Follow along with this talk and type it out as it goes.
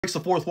breaks the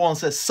fourth wall and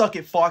says, "Suck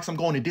it, Fox, I'm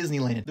going to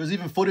Disneyland." There's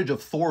even footage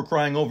of Thor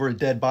crying over a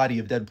dead body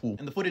of Deadpool.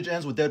 And the footage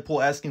ends with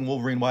Deadpool asking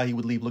Wolverine why he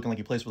would leave looking like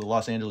he plays for the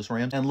Los Angeles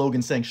Rams, and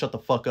Logan saying, "Shut the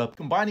fuck up."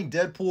 Combining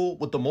Deadpool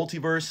with the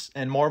multiverse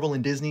and Marvel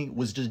and Disney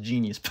was just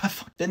genius.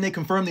 Then they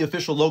confirmed the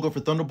official logo for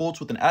Thunderbolts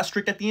with an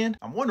asterisk at the end.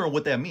 I'm wondering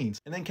what that means.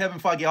 And then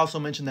Kevin Feige also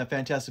mentioned that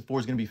Fantastic Four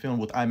is going to be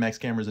filmed with IMAX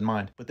cameras in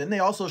mind. But then they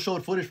also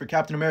showed footage for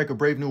Captain America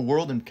Brave New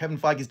World, and Kevin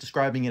Feige is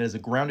describing it as a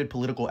grounded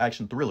political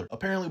action thriller.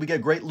 Apparently we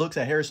get great looks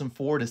at Harrison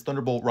Ford as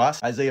Thunderbolt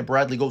Ross, Isaiah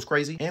Bradley goes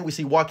crazy, and we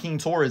see Joaquin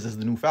Torres as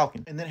the new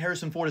Falcon. And then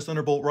Harrison Ford as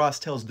Thunderbolt Ross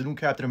tells the new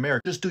Captain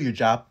America, "Just do your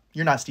job.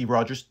 You're not Steve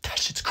Rogers." That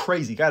shit's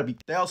crazy. Gotta be.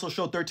 They also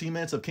showed 13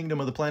 minutes of Kingdom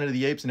of the Planet of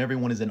the Apes, and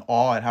everyone is in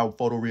awe at how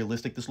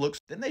photorealistic this looks.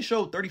 Then they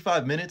showed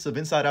 35 minutes of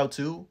Inside Out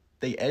 2.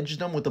 They edged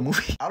them with the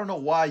movie. I don't know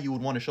why you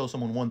would want to show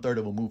someone 1/3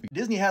 of a movie.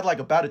 Disney had like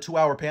about a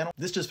 2-hour panel.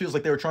 This just feels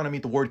like they were trying to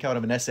meet the word count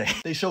of an essay.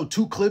 They showed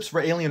 2 clips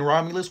for Alien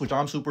Romulus, which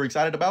I'm super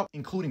excited about,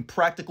 including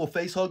practical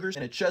face huggers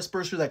and a chest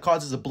burster that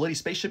causes a bloody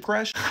spaceship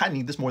crash. I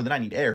need this more than I need air.